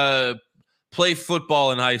 I play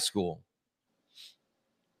football in high school.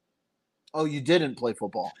 Oh, you didn't play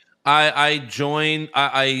football. I joined.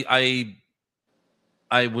 I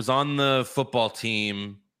was on the football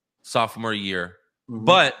team sophomore year,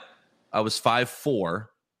 but I was 5'4".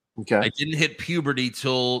 Okay. I didn't hit puberty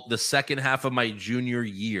till the second half of my junior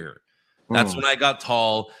year. That's when I got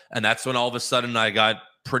tall, and that's when all of a sudden I got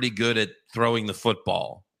pretty good at throwing the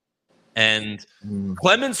football. And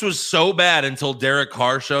Clements was so bad until Derek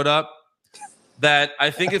Carr showed up that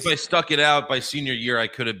I think if I stuck it out by senior year, I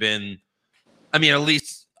could have been. I mean, at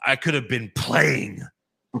least I could have been playing.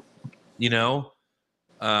 You know,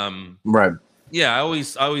 right? Yeah,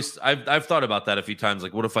 I've thought about that a few times.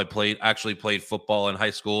 Like, what if I actually played football in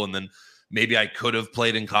high school, and then maybe I could have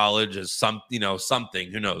played in college as something.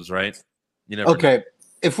 Who knows, right? You never know.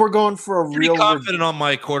 If we're going for a real confident on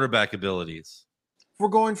my quarterback abilities. If we're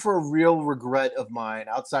going for a real regret of mine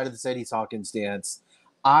outside of the Sadie Hawkins dance,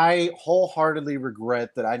 I wholeheartedly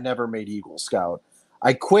regret that I never made Eagle Scout.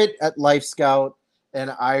 I quit at Life Scout,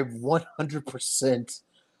 and I 100%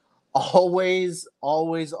 always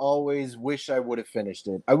wish I would have finished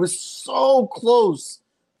it. I was so close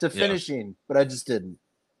to finishing, but I just didn't.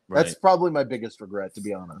 Right. That's probably my biggest regret, to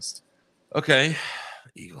be honest. Okay,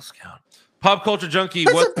 Eagle Scout. Pop Culture Junkie,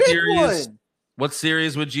 what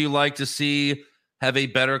series would you like to see have a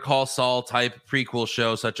Better Call Saul type prequel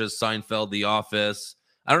show, such as Seinfeld, The Office?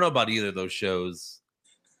 I don't know about either of those shows.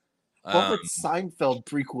 What would Seinfeld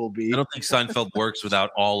prequel be? I don't think Seinfeld works without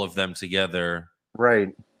all of them together.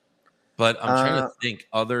 Right. But I'm trying to think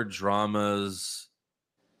other dramas.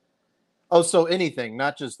 Oh, so anything,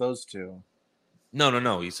 not just those two.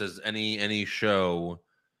 No. He says any show.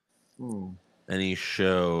 Any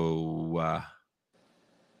show.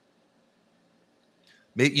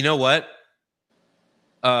 You know what?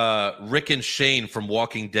 Rick and Shane from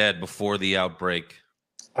Walking Dead before the outbreak.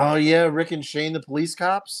 Oh, yeah. Rick and Shane, the police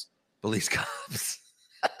cops? Police cops.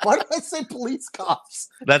 Why did I say police cops?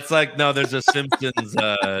 That's like, no, there's a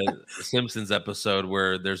Simpsons episode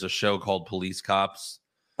where there's a show called Police Cops.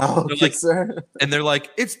 Oh, okay, sir. And they're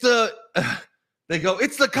like, they go,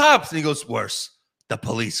 it's the cops. And he goes, worse, the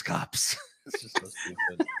police cops. It's just so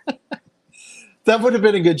stupid. That would have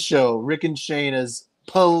been a good show. Rick and Shane as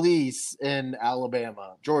police in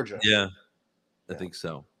Alabama, Georgia. Yeah, I think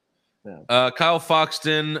so. Yeah. Kyle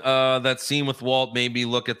Foxton, that scene with Walt made me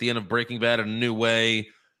look at the end of Breaking Bad in a new way.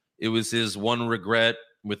 It was his one regret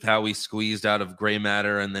with how he squeezed out of gray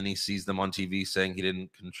matter, and then he sees them on TV saying he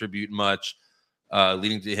didn't contribute much,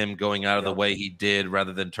 leading to him going out of the way he did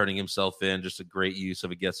rather than turning himself in. Just a great use of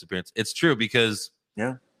a guest appearance. It's true because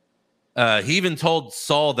he even told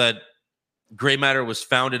Saul that gray matter was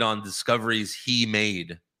founded on discoveries he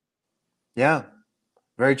made. Yeah,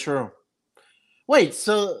 very true. Wait,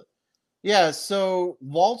 so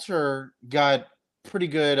Walter got pretty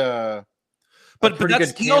good but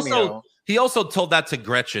he also told that to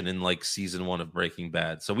Gretchen in like season 1 of Breaking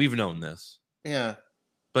Bad. So we've known this. Yeah.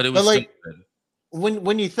 But it was like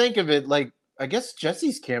when you think of it, like I guess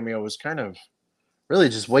Jesse's cameo was kind of really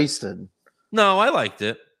just wasted. No, I liked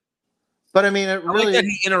it. But I mean, it really like that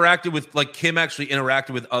he interacted with, like, Kim actually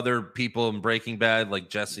interacted with other people in Breaking Bad, like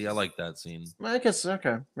Jesse. I like that scene. I guess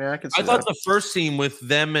okay. Yeah, I can see I thought the first scene with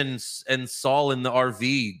them and Saul in the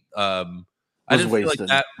RV, I didn't feel like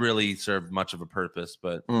that really served much of a purpose,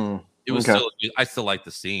 but it was still. I still like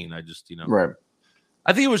the scene. I just, right.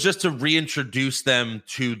 I think it was just to reintroduce them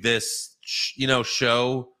to this,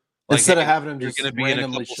 show instead of having them just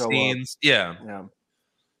randomly show up. Yeah.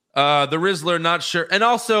 The Rizzler, not sure. And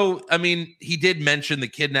also, I mean, he did mention the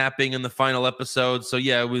kidnapping in the final episode. So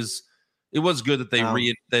yeah, it was good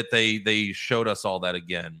that they showed us all that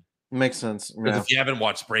again. Makes sense. Because if you haven't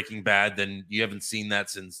watched Breaking Bad, then you haven't seen that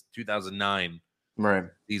since 2009. Right.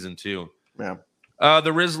 Season 2. Yeah.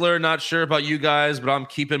 The Rizzler, not sure about you guys, but I'm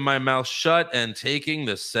keeping my mouth shut and taking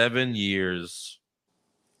the 7 years.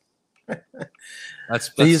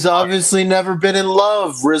 That's He's obviously never been in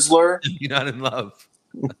love, Rizzler. You're not in love.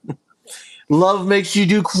 Love makes you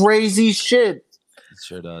do crazy shit. It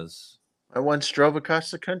sure does. I once drove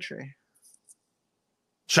across the country.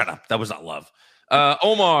 Shut up. That was not love.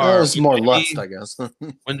 Omar. That was more lust, I guess.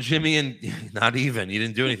 When Jimmy and not even, you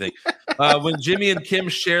didn't do anything. When Jimmy and Kim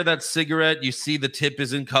share that cigarette, you see the tip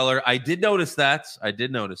is in color. I did notice that.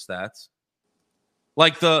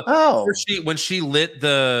 Like when she flipped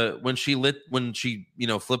the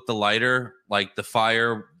lighter, like the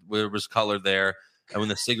fire was color there, and when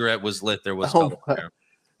the cigarette was lit, there was color there.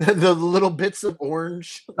 The little bits of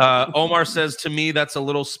orange. Omar says to me, that's a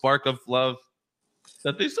little spark of love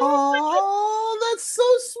that they still. Oh, that's so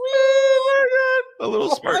sweet. A little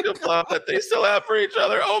spark of love that they still have for each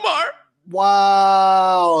other. Omar.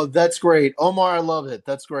 Wow, that's great. Omar, I love it.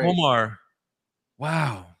 That's great. Omar.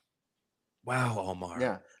 Wow, Omar.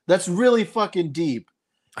 Yeah, that's really fucking deep.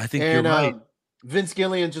 I think you're right. Vince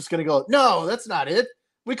Gillian's just gonna go, no, that's not it.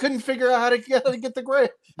 We couldn't figure out how to get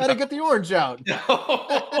the orange out. No.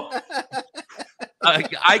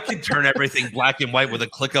 I can turn everything black and white with a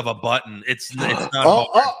click of a button. It's not hard.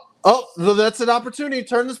 Oh, that's an opportunity.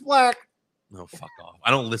 Turn this black. No, fuck off.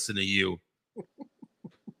 I don't listen to you.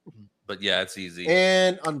 But yeah, it's easy.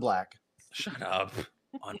 And unblack. Shut up.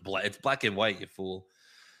 Unblack. It's black and white, you fool.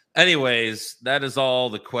 Anyways, that is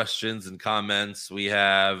all the questions and comments we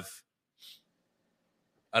have.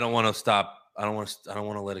 I don't want to stop. I don't want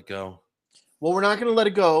to let it go. Well, we're not going to let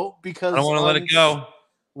it go because I don't want to let it go.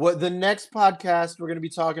 What the next podcast we're going to be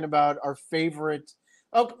talking about our favorite.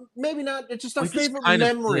 Oh, maybe not. It's just our favorite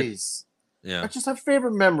memories. Yeah, just our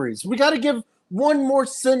favorite memories. We got to give one more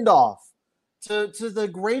send off to the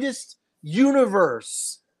greatest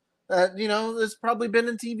universe that has probably been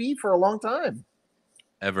in TV for a long time.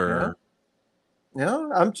 Ever.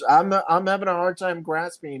 Yeah, I'm having a hard time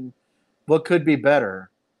grasping what could be better.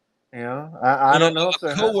 I don't know if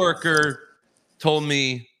a coworker told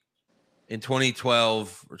me in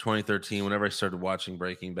 2012 or 2013, whenever I started watching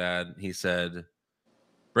Breaking Bad, he said,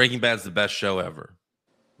 Breaking Bad's the best show ever.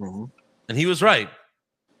 Mm-hmm. And he was right.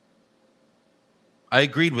 I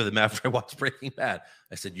agreed with him after I watched Breaking Bad.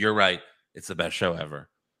 I said, you're right. It's the best show ever.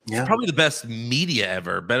 Yeah. It's probably the best media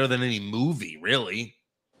ever, better than any movie, really.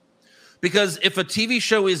 Because if a TV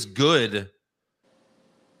show is good,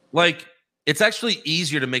 like, it's actually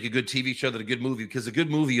easier to make a good TV show than a good movie, because a good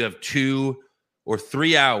movie, you have 2 or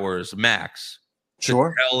 3 hours max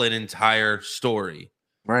to tell an entire story.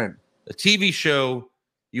 Right. A TV show,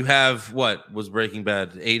 you have, what was Breaking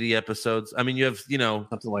Bad? 80 episodes? I mean, you have,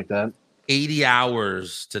 something like that. 80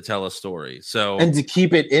 hours to tell a story. So, and to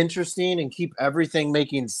keep it interesting and keep everything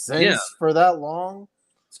making sense for that long,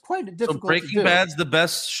 it's quite difficult. So Breaking Bad's the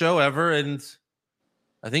best show ever, and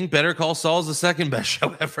I think Better Call Saul is the second best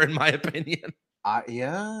show ever, in my opinion.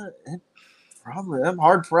 Probably. I'm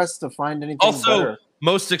hard pressed to find anything better.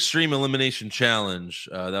 Most Extreme Elimination Challenge.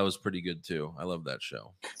 That was pretty good too. I love that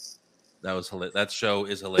show. That show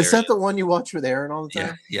is hilarious. Is that the one you watch with Aaron all the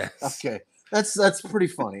time? Yeah. Yes. Okay. That's pretty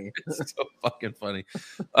funny. It's so fucking funny.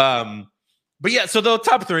 But yeah, so the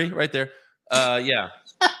top 3 right there. Yeah.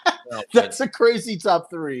 No, that's a crazy top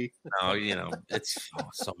 3. No, it's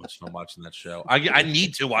so much fun watching that show. I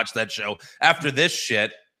need to watch that show after this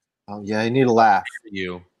shit. Oh yeah, you need to laugh.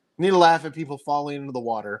 You need to laugh at people falling into the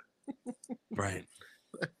water. Right.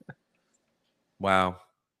 Wow.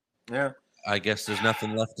 Yeah. I guess there's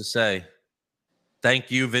nothing left to say.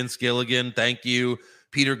 Thank you, Vince Gilligan. Thank you,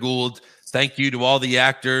 Peter Gould. Thank you to all the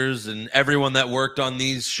actors and everyone that worked on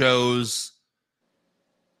these shows.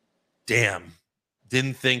 Damn.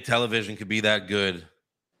 Didn't think television could be that good.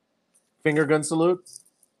 Finger gun salute.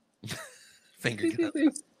 Finger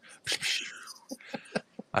gun.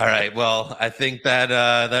 All right. Well, I think that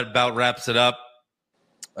that about wraps it up.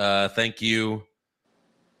 Thank you,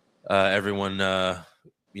 everyone,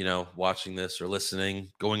 watching this or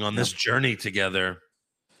listening, going on this journey together.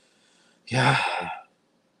 Yeah.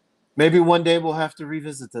 Maybe one day we'll have to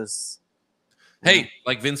revisit this. Hey,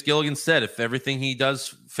 like Vince Gilligan said, if everything he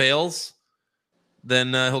does fails,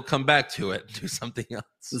 then he'll come back to it, do something else.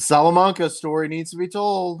 The Salamanca story needs to be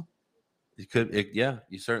told. You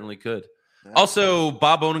certainly could. Yeah. Also,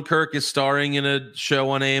 Bob Odenkirk is starring in a show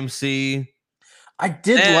on AMC. And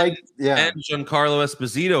Giancarlo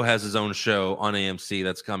Esposito has his own show on AMC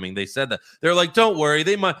that's coming. They said that. They're like, don't worry,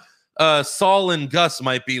 they might Saul and Gus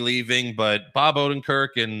might be leaving, but Bob Odenkirk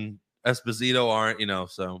and Esposito aren't,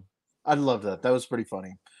 so. I love that. That was pretty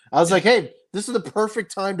funny. I was like, hey, this is the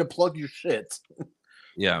perfect time to plug your shit.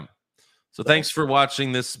 Yeah. So thanks for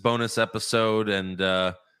watching this bonus episode, and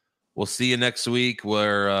we'll see you next week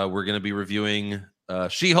where we're going to be reviewing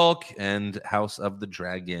She-Hulk and House of the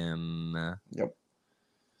Dragon. Yep.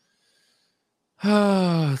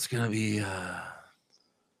 It's going to be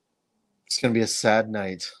It's gonna be a sad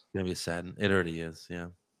night. It's gonna be sad. It already is. Yeah.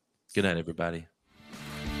 Good night, everybody.